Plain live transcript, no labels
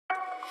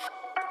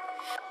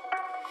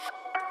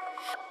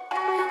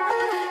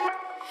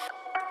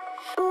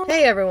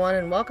Hey everyone,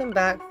 and welcome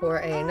back for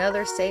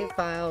another save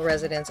file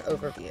residence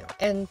overview.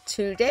 And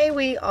today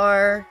we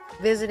are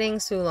visiting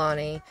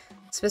Sulani,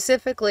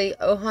 specifically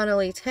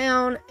Ohan'ali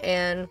town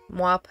and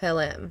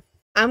Pel'am.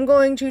 I'm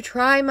going to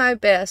try my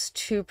best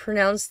to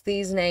pronounce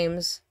these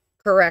names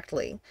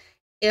correctly.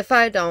 If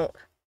I don't,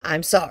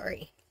 I'm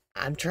sorry.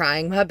 I'm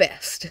trying my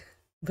best.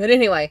 But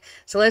anyway,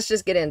 so let's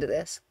just get into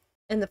this.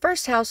 And the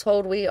first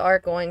household we are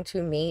going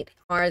to meet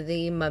are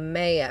the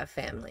MAMEA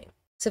family.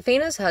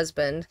 Safina's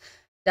husband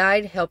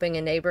died helping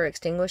a neighbor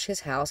extinguish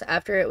his house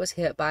after it was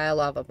hit by a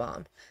lava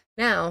bomb.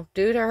 Now,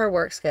 due to her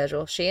work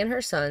schedule, she and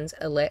her sons,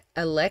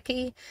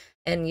 Aleki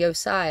and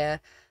Josiah,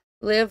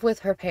 live with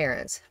her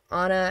parents,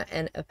 Anna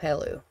and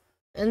Apelu.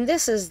 And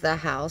this is the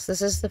house.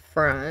 This is the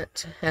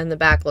front, and the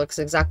back looks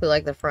exactly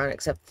like the front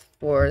except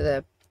for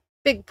the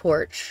big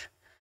porch.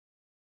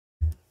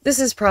 This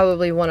is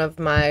probably one of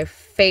my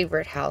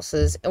favorite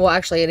houses. Well,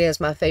 actually, it is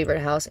my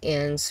favorite house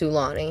in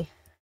Sulani.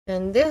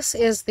 And this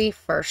is the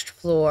first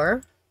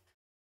floor.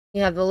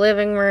 You have the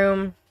living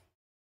room,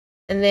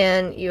 and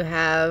then you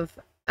have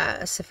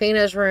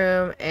Safina's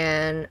room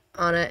and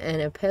Anna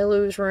and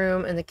Apelu's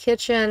room, and the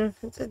kitchen.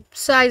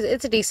 It's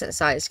a decent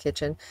sized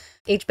kitchen.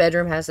 Each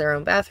bedroom has their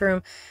own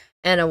bathroom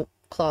and a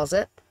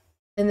closet.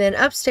 And then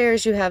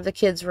upstairs you have the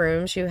kids'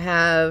 rooms. You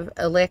have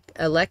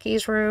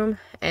Aleki's room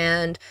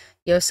and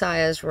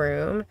Josiah's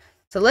room.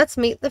 So let's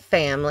meet the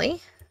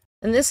family.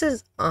 And this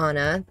is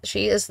Anna.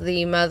 She is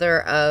the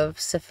mother of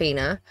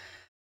Safina.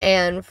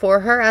 And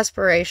for her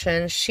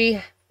aspiration,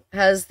 she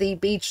has the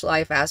beach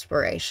life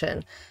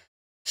aspiration.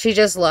 She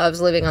just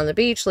loves living on the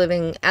beach,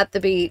 living at the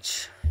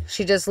beach.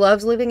 She just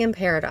loves living in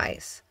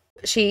paradise.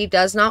 She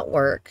does not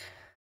work.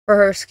 For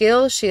her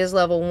skills, she is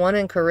level 1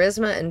 in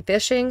charisma and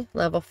fishing,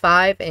 level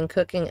 5 in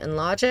cooking and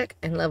logic,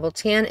 and level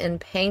 10 in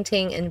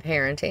painting and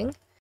parenting.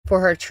 For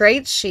her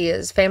traits, she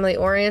is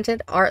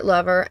family-oriented, art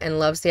lover, and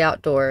loves the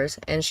outdoors,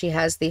 and she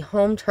has the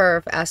home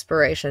turf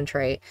aspiration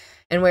trait,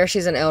 and where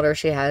she's an elder,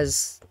 she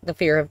has the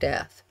fear of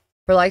death.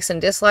 For likes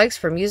and dislikes,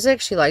 for music,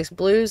 she likes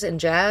blues and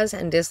jazz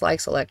and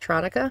dislikes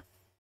electronica.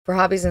 For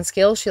hobbies and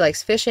skills, she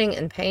likes fishing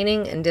and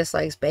painting and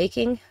dislikes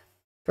baking.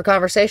 For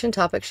conversation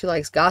topics, she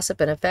likes gossip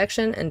and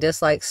affection and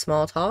dislikes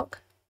small talk.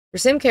 For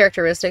sim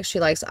characteristics, she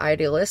likes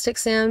idealistic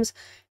sims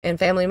and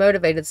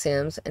family-motivated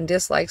sims and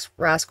dislikes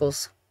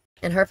rascals.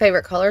 And her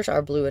favorite colors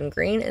are blue and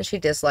green, and she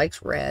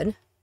dislikes red.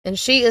 And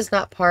she is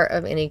not part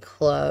of any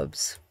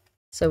clubs.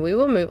 So we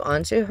will move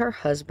on to her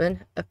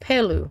husband,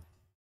 Apelu.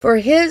 For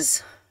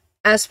his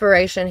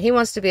aspiration, he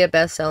wants to be a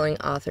best-selling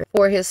author.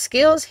 For his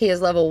skills, he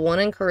is level 1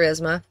 in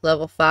charisma,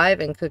 level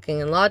 5 in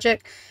cooking and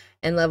logic,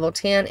 and level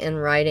 10 in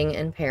writing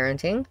and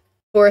parenting.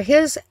 For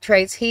his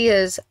traits, he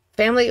is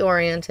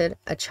family-oriented,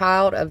 a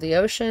child of the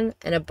ocean,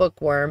 and a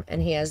bookworm,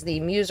 and he has the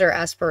muser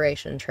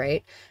aspiration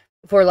trait.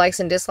 For likes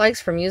and dislikes,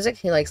 for music,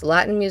 he likes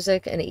Latin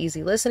music and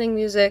easy listening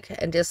music,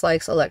 and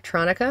dislikes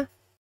electronica.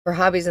 For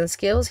hobbies and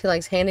skills, he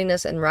likes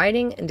handiness and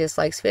writing, and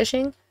dislikes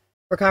fishing.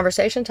 For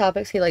conversation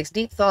topics, he likes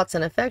deep thoughts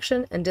and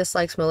affection, and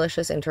dislikes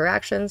malicious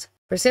interactions.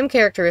 For sim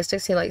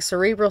characteristics, he likes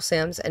cerebral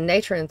sims and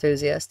nature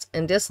enthusiasts,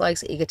 and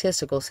dislikes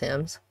egotistical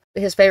sims.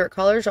 His favorite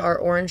colors are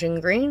orange and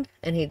green,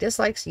 and he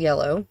dislikes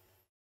yellow,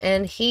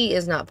 and he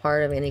is not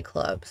part of any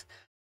clubs.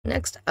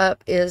 Next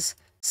up is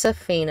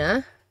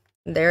Safina,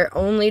 their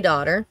only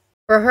daughter.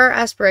 For her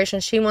aspiration,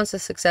 she wants a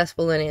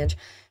successful lineage.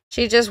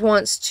 She just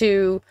wants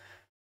to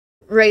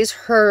raise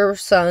her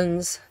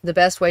sons the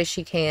best way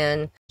she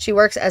can. She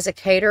works as a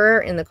caterer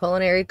in the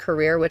culinary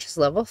career, which is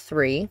level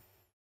 3.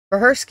 For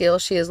her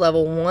skills, she is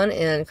level 1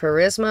 in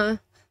charisma,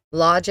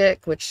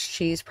 logic, which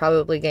she's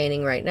probably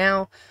gaining right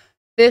now,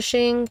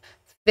 fishing,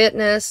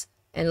 fitness,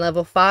 and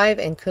level 5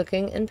 in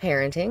cooking and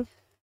parenting.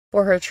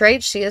 For her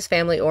traits, she is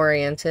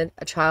family-oriented,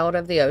 a child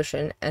of the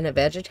ocean, and a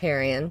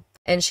vegetarian,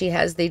 and she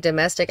has the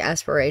domestic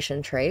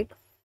aspiration trait.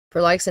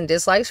 For likes and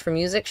dislikes, for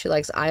music, she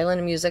likes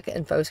island music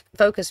and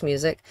focus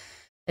music,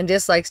 and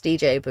dislikes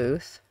DJ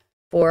booth.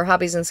 For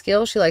hobbies and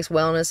skills, she likes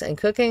wellness and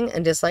cooking,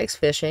 and dislikes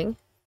fishing.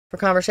 For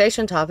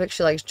conversation topics,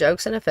 she likes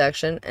jokes and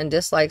affection, and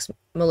dislikes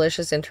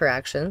malicious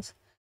interactions.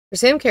 For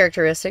sim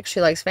characteristics,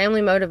 she likes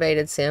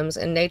family-motivated sims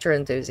and nature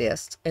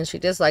enthusiasts, and she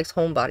dislikes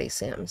homebody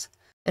sims.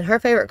 And her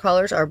favorite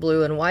colors are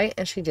blue and white,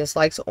 and she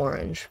dislikes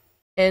orange.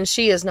 And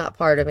she is not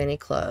part of any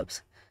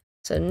clubs.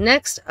 So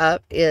next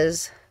up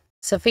is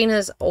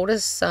Safina's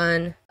oldest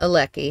son,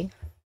 Aleki,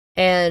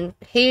 and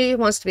he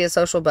wants to be a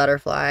social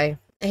butterfly.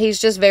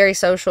 He's just very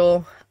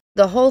social.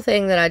 The whole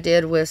thing that I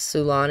did with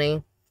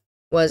Sulani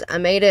was I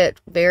made it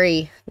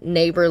very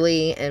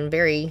neighborly and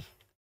very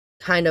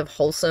kind of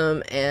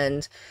wholesome,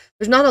 and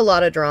there's not a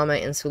lot of drama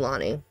in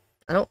Sulani.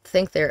 I don't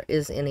think there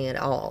is any at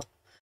all.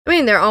 I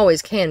mean, there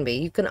always can be.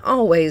 You can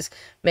always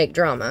make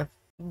drama,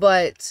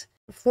 but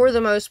for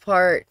the most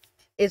part,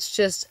 it's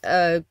just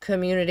a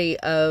community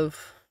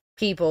of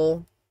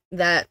people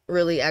that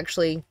really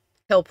actually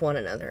help one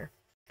another.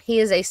 He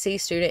is a C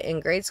student in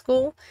grade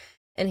school,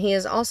 and he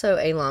is also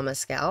a llama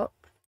scout.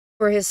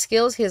 For his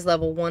skills, he is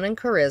level 1 in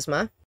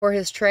charisma, For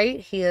his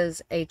trait, he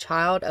is a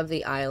child of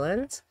the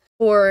islands.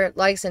 For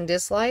likes and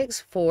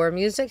dislikes, for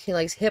music, he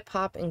likes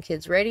hip-hop and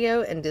kids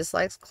radio and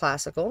dislikes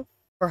classical.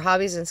 For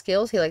hobbies and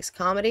skills, he likes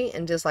comedy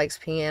and dislikes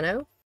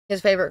piano. His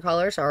favorite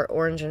colors are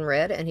orange and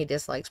red, and he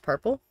dislikes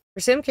purple. For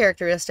sim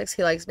characteristics,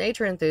 he likes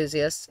nature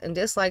enthusiasts and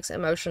dislikes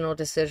emotional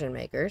decision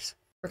makers.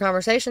 For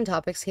conversation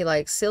topics, he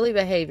likes silly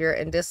behavior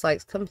and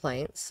dislikes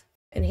complaints.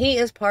 And he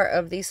is part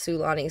of the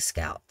Sulani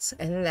Scouts,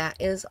 and that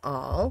is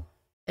all.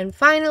 And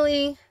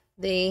finally,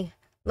 the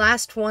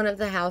last one of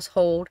the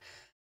household,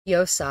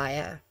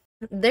 Josiah.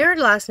 Their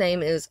last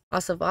name is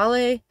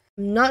Ohan'ali.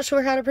 I'm not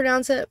sure how to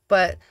pronounce it,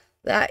 but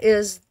that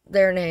is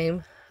their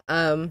name.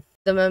 The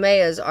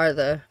MAMEAs are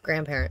the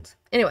grandparents.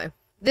 Anyway,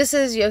 this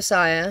is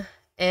Josiah,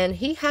 and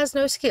he has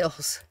no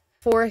skills.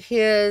 For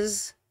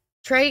his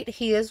trait,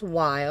 he is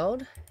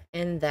wild,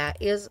 and that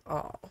is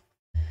all.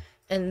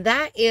 And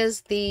that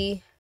is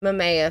the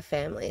MAMEA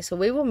family. So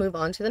we will move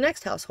on to the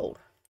next household.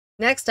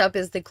 Next up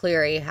is the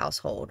CLEARY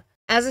household.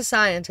 As a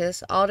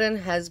scientist, Alden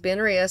has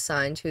been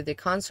reassigned to the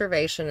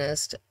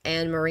conservationist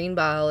and marine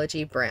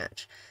biology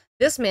branch.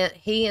 This meant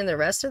he and the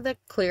rest of the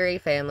CLEARY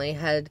family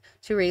had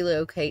to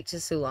relocate to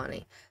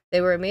Sulani. They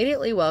were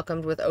immediately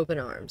welcomed with open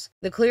arms.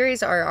 The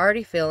CLEARYs are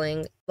already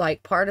feeling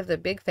like part of the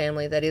big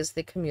family that is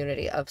the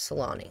community of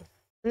Sulani.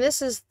 And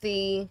this is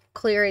the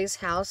CLEARY's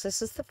house.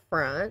 This is the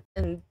front,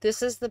 and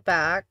this is the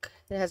back.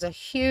 It has a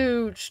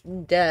huge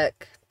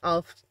deck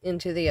off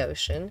into the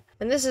ocean.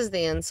 And this is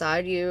the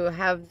inside. You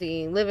have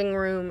the living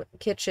room,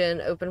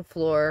 kitchen, open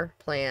floor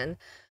plan.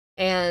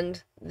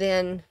 And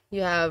then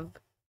you have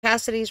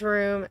Cassidy's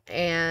room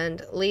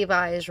and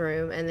Levi's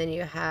room. And then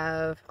you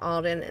have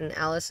Alden and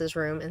Alice's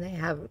room. And they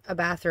have a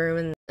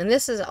bathroom. And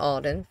this is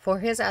Alden. For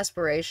his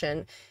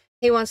aspiration,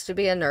 he wants to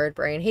be a nerd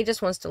brain. He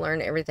just wants to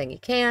learn everything he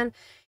can.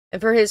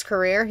 And for his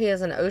career, he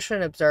is an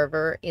ocean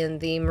observer in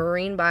the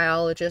marine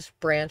biologist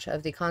branch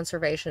of the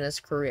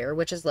conservationist career,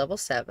 which is level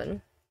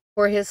 7.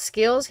 For his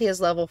skills, he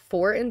is level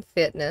 4 in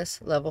fitness,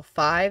 level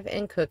 5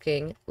 in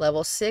cooking,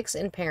 level 6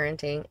 in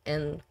parenting,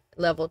 and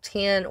level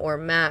 10 or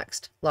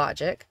maxed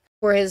logic.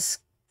 For his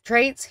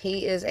traits,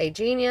 he is a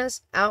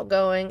genius,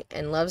 outgoing,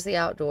 and loves the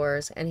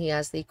outdoors, and he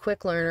has the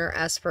quick learner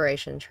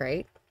aspiration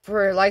trait.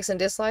 For likes and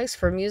dislikes,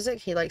 for music,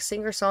 he likes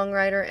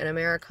singer-songwriter and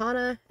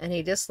Americana, and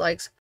he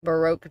dislikes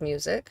Baroque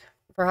music.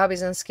 For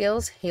hobbies and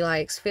skills, he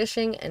likes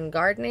fishing and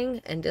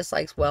gardening and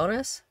dislikes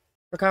wellness.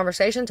 For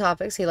conversation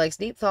topics, he likes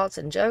deep thoughts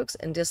and jokes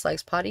and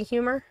dislikes potty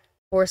humor.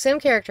 For sim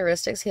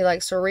characteristics, he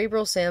likes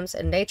cerebral sims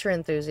and nature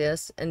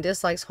enthusiasts and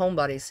dislikes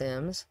homebody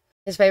sims.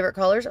 His favorite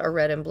colors are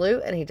red and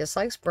blue, and he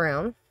dislikes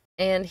brown.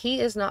 And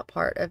he is not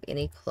part of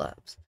any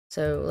clubs.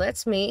 So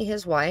let's meet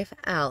his wife,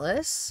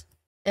 Alice.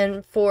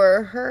 And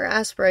for her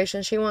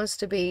aspiration, she wants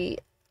to be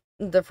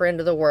the friend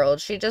of the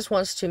world. She just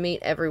wants to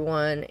meet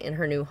everyone in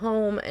her new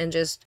home and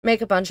just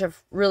make a bunch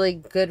of really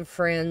good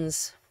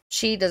friends.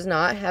 She does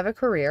not have a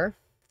career.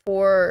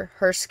 For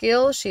her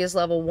skills, she is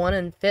level 1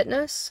 in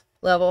fitness,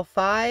 level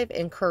 5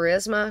 in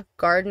charisma,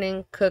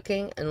 gardening,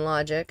 cooking, and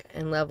logic,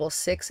 and level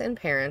 6 in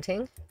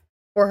parenting.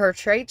 For her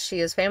traits, she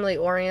is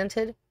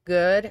family-oriented,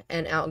 good,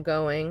 and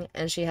outgoing,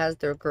 and she has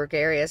the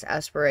gregarious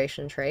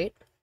aspiration trait.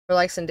 For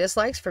likes and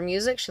dislikes, for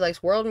music, she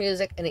likes world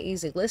music and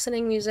easy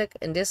listening music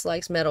and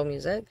dislikes metal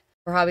music.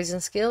 For hobbies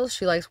and skills,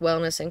 she likes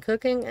wellness and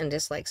cooking and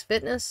dislikes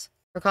fitness.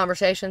 For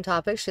conversation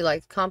topics, she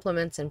likes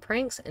compliments and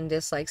pranks and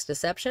dislikes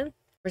deception.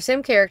 For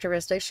sim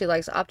characteristics, she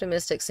likes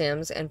optimistic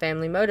sims and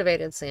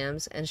family-motivated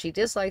sims, and she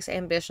dislikes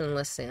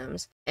ambitionless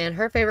sims. And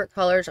her favorite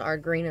colors are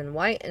green and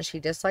white, and she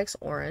dislikes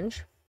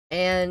orange.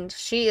 And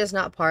she is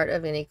not part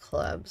of any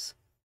clubs.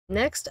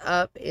 Next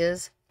up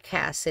is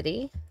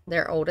Cassidy,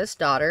 their oldest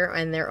daughter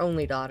and their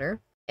only daughter.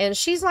 And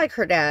she's like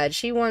her dad.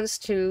 She wants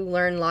to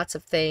learn lots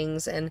of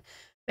things, and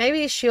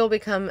maybe she'll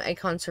become a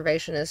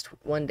conservationist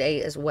one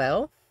day as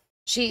well.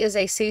 She is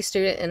a C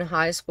student in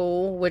high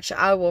school, which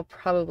I will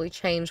probably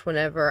change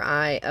whenever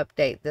I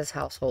update this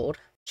household.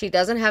 She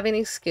doesn't have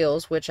any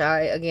skills, which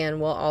I, again,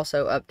 will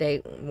also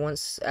update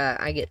once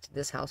I get to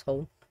this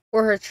household.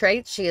 For her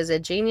traits, she is a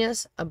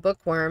genius, a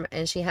bookworm,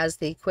 and she has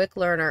the quick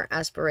learner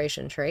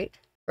aspiration trait.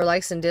 For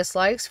likes and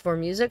dislikes, for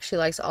music, she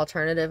likes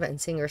alternative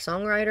and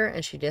singer-songwriter,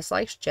 and she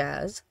dislikes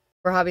jazz.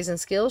 For hobbies and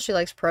skills, she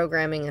likes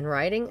programming and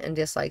writing, and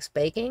dislikes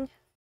baking.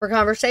 For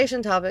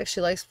conversation topics,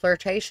 she likes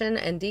flirtation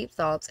and deep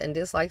thoughts and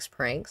dislikes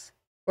pranks.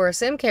 For a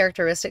sim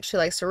characteristic, she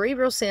likes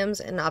cerebral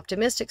sims and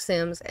optimistic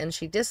sims, and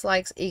she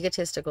dislikes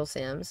egotistical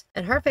sims.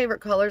 And her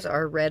favorite colors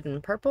are red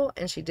and purple,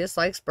 and she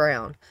dislikes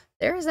brown.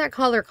 There is that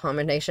color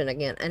combination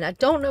again, and I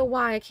don't know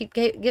why I keep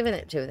giving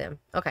it to them.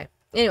 Okay,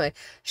 anyway,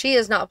 she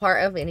is not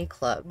part of any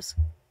clubs.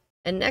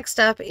 And next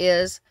up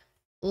is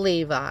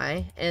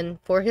Levi, and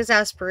for his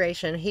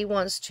aspiration, he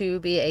wants to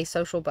be a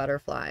social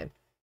butterfly.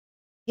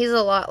 He's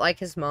a lot like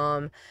his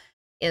mom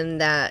in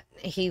that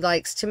he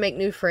likes to make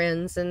new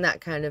friends and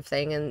that kind of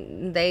thing,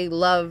 and they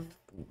love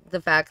the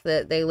fact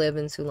that they live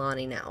in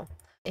Sulani now.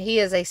 He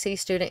is a C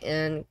student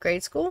in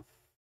grade school.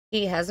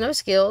 He has no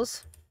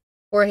skills.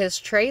 For his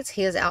traits,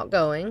 he is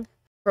outgoing.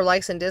 For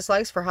likes and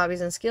dislikes, for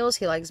hobbies and skills,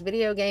 he likes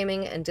video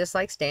gaming and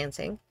dislikes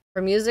dancing.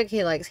 For music,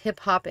 he likes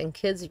hip-hop and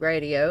kids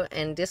radio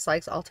and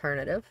dislikes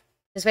alternative.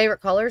 His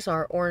favorite colors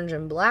are orange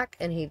and black,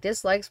 and he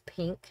dislikes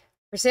pink.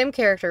 For sim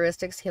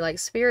characteristics, he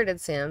likes spirited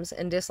sims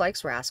and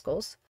dislikes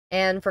rascals.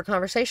 And for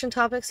conversation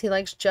topics, he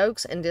likes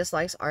jokes and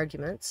dislikes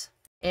arguments.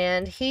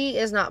 And he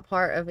is not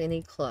part of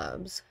any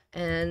clubs.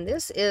 And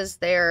this is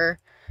their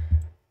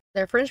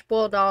French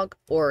Bulldog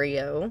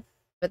Oreo.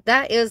 But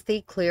that is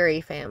the Cleary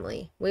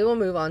family. We will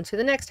move on to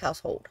the next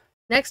household.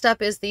 Next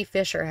up is the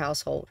Fisher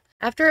household.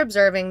 After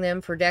observing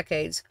them for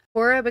decades,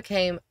 Cora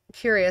became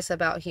curious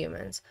about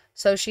humans,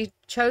 so she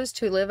chose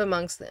to live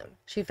amongst them.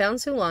 She found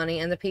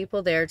Sulani and the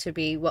people there to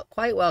be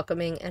quite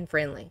welcoming and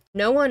friendly.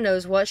 No one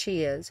knows what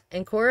she is,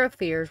 and Cora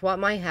fears what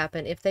might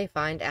happen if they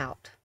find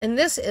out. And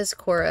this is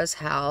Cora's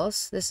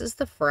house. This is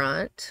the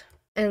front,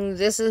 and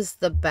this is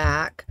the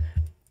back.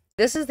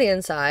 This is the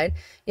inside.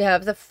 You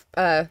have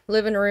the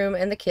living room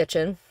and the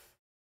kitchen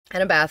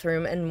and a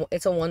bathroom, and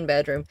it's a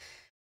one-bedroom.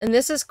 And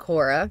this is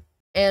Cora.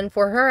 And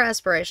for her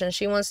aspiration,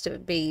 she wants to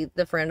be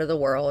the friend of the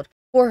world.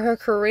 For her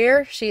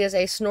career, she is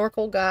a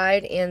snorkel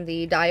guide in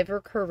the diver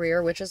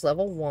career, which is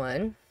level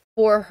 1.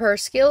 For her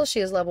skills,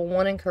 she is level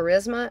 1 in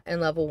charisma and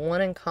level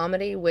 1 in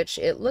comedy, which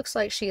it looks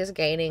like she is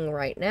gaining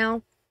right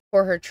now.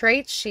 For her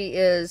traits, she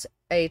is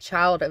a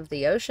child of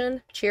the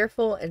ocean,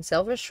 cheerful and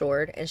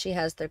self-assured, and she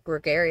has the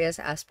gregarious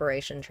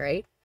aspiration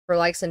trait. For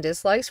likes and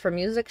dislikes, for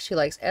music, she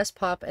likes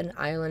S-pop and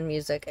island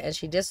music, and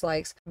she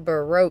dislikes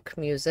Baroque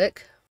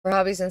music. For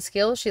hobbies and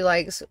skills, she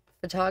likes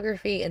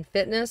photography and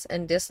fitness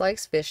and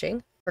dislikes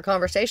fishing. For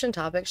conversation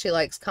topics, she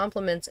likes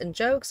compliments and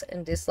jokes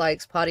and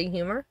dislikes potty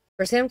humor.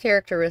 For sim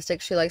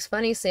characteristics, she likes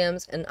funny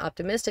sims and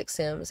optimistic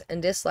sims and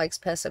dislikes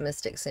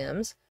pessimistic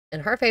sims.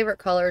 And her favorite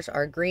colors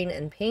are green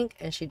and pink,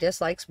 and she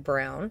dislikes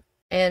brown.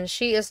 And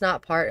she is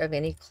not part of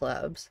any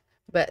clubs.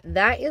 But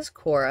that is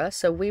Cora,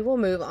 so we will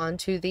move on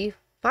to the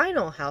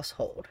final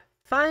household.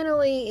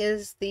 Finally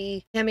is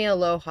the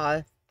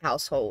KAMEALOHA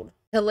household.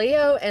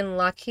 Hileo and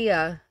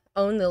Lakia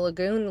own the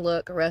Lagoon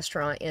Look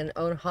restaurant in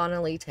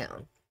Ohan'ali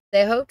town.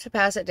 They hope to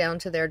pass it down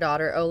to their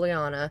daughter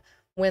Oliana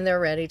when they're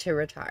ready to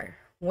retire.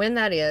 When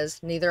that is,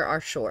 neither are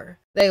sure.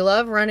 They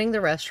love running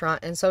the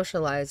restaurant and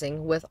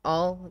socializing with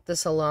all the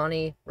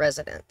Sulani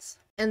residents.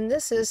 And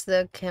this is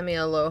the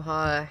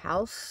KAMEALOHA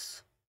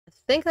house. I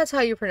think that's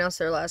how you pronounce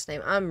their last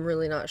name. I'm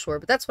really not sure,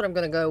 but that's what I'm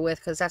going to go with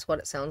because that's what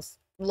it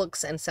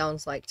looks and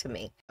sounds like to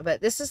me.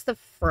 But this is the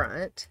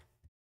front.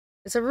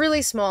 It's a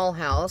really small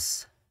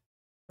house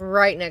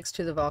right next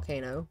to the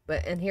volcano.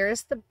 And here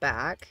is the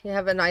back. You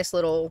have a nice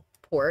little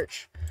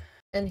porch.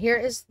 And here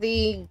is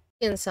the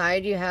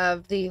inside. You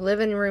have the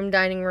living room,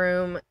 dining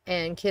room,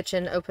 and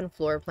kitchen open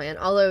floor plan.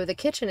 Although the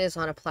kitchen is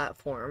on a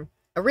platform.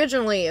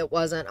 Originally it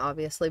wasn't,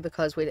 obviously,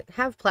 because we didn't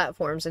have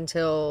platforms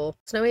until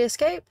Snowy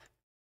Escape.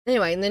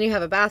 Anyway, and then you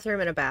have a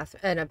bathroom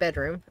and a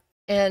bedroom.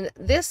 And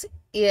this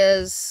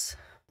is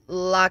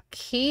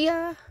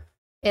Lakia.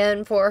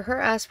 And for her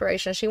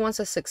aspiration, she wants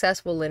a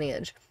successful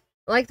lineage.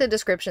 Like the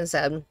description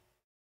said,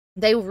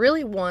 they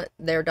really want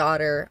their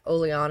daughter,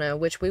 Oliana,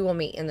 which we will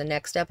meet in the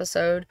next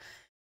episode.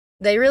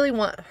 They really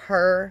want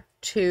her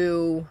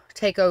to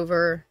take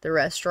over the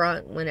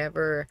restaurant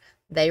whenever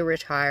they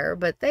retire,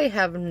 but they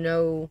have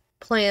no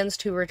plans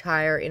to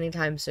retire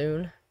anytime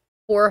soon.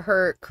 For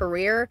her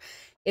career,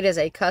 it is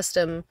a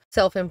custom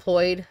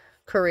self-employed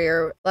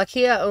career.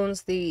 Lakia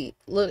owns the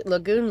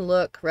Lagoon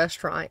Look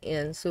restaurant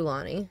in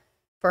Sulani.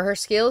 For her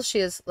skills, she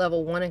is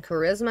level 1 in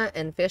charisma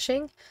and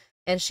fishing,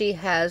 and she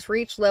has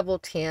reached level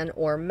 10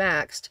 or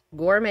maxed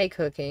gourmet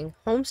cooking,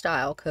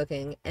 homestyle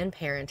cooking, and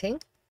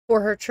parenting.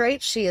 For her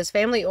traits, she is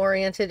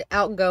family-oriented,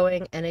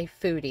 outgoing, and a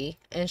foodie,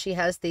 and she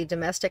has the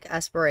domestic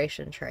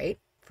aspiration trait.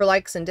 For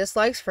likes and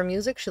dislikes, for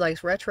music, she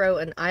likes retro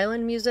and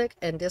island music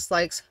and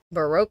dislikes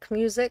Baroque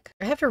music.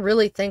 I have to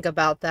really think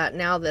about that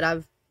now that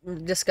I've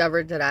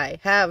discovered that I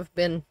have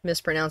been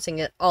mispronouncing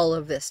it all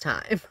of this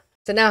time.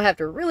 So now I have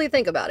to really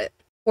think about it.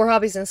 For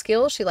hobbies and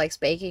skills, she likes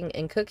baking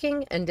and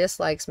cooking and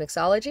dislikes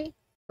mixology.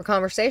 For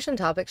conversation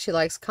topics, she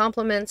likes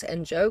compliments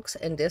and jokes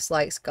and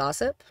dislikes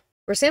gossip.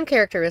 For sim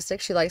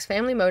characteristics, she likes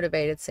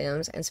family-motivated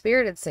sims and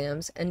spirited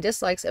sims and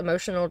dislikes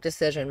emotional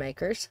decision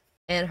makers.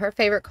 And her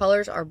favorite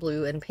colors are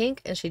blue and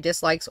pink, and she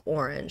dislikes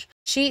orange.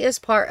 She is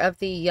part of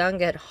the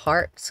Young at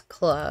Hearts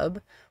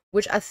Club,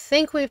 which I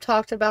think we've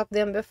talked about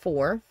them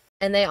before.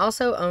 And they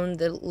also own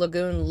the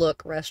Lagoon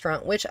Look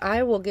restaurant, which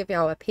I will give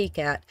y'all a peek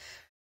at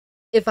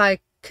if I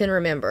can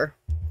remember.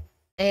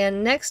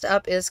 And next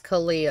up is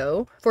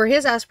Kaleo. For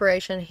his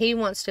aspiration, he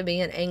wants to be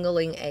an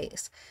angling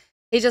ace.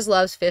 He just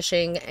loves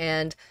fishing,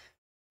 and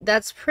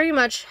that's pretty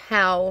much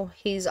how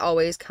he's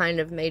always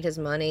kind of made his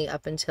money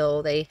up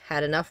until they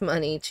had enough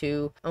money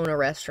to own a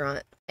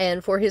restaurant.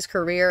 And for his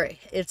career,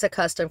 it's a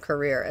custom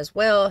career as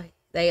well.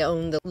 They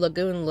own the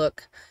Lagoon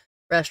Look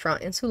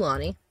restaurant in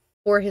Sulani.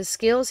 For his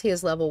skills, he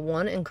is level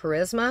 1 in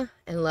charisma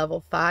and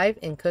level 5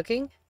 in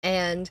cooking.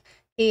 And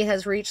he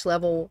has reached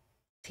level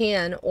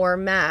 10 or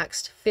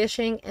maxed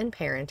fishing and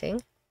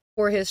parenting.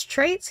 For his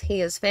traits, he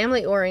is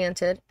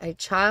family-oriented, a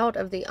child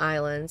of the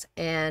islands,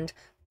 and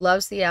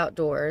loves the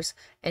outdoors,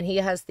 and he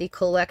has the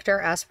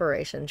collector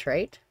aspiration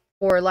trait.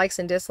 For likes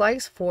and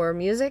dislikes, for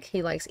music,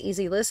 he likes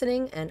easy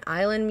listening and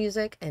island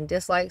music and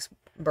dislikes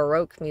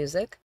Baroque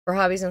music. For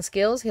hobbies and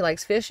skills, he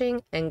likes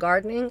fishing and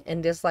gardening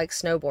and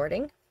dislikes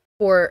snowboarding.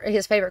 For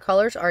his favorite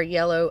colors are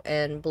yellow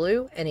and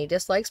blue, and he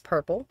dislikes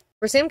purple.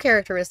 For sim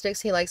characteristics,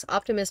 he likes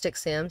optimistic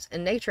sims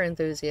and nature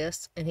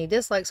enthusiasts, and he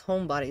dislikes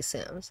homebody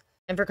sims.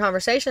 And for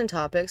conversation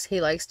topics,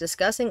 he likes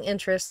discussing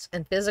interests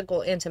and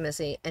physical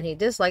intimacy, and he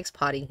dislikes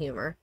potty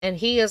humor. And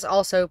he is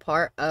also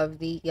part of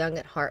the Young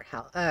at Heart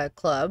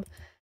Club.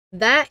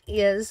 That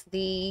is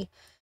the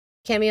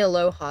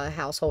KAMEALOHA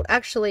household.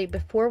 Actually,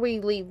 before we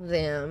leave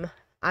them,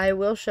 I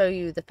will show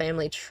you the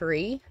family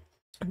tree.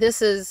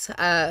 This is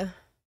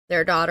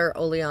their daughter,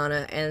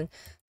 Oliana, and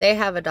they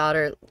have a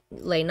daughter,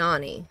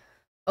 Leilani.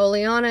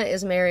 Oliana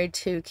is married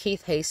to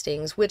Keith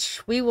Hastings,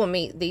 which we will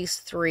meet these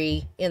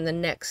three in the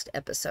next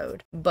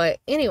episode.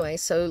 But anyway,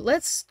 so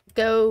let's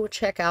go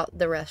check out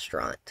the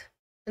restaurant.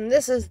 And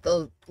this is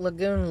the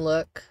Lagoon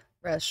Look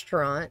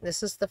restaurant.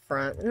 This is the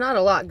front. Not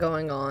a lot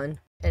going on.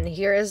 And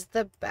here is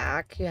the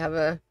back. You have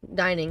a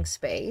dining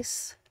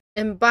space.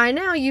 And by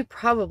now you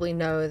probably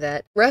know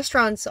that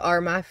restaurants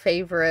are my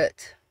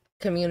favorite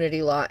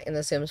community lot in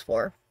The Sims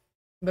 4.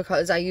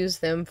 Because I use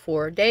them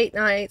for date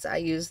nights. I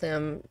use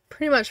them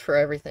pretty much for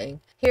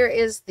everything. Here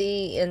is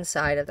the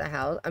inside of the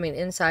house.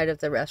 Inside of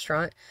the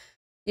restaurant.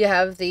 You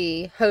have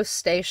the host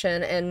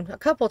station and a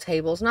couple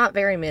tables, not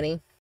very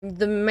many.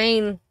 The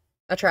main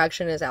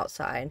attraction is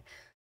outside,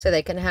 so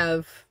they can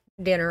have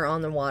dinner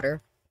on the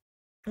water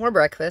or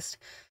breakfast.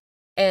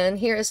 And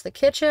here is the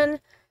kitchen,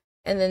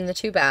 and then the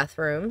two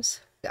bathrooms.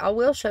 I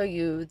will show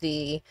you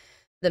the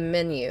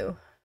menu.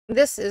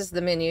 This is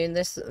the menu.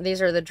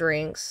 These are the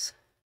drinks.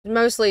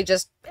 Mostly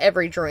just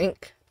every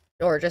drink,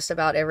 or just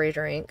about every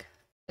drink.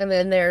 And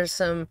then there's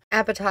some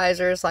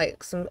appetizers,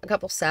 like a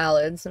couple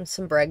salads and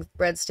some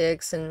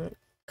breadsticks and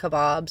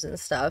kebabs and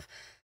stuff.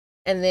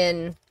 And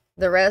then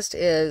the rest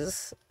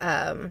is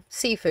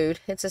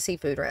seafood. It's a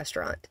seafood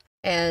restaurant.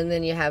 And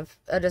then you have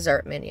a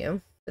dessert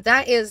menu. But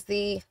that is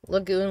the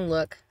Lagoon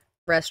Look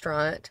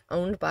restaurant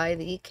owned by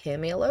the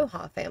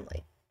KAMEALOHA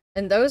family.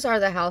 And those are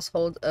the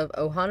households of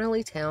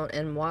Ohan'ali Town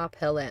and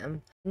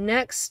Pel'am.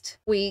 Next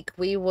week,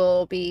 we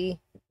will be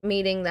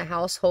meeting the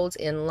households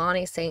in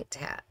Lonnie St.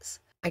 Taz.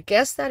 I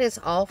guess that is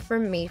all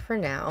from me for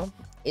now.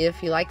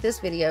 If you like this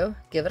video,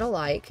 give it a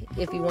like.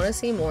 If you want to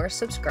see more,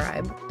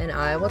 subscribe. And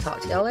I will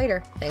talk to y'all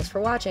later. Thanks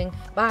for watching.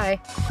 Bye.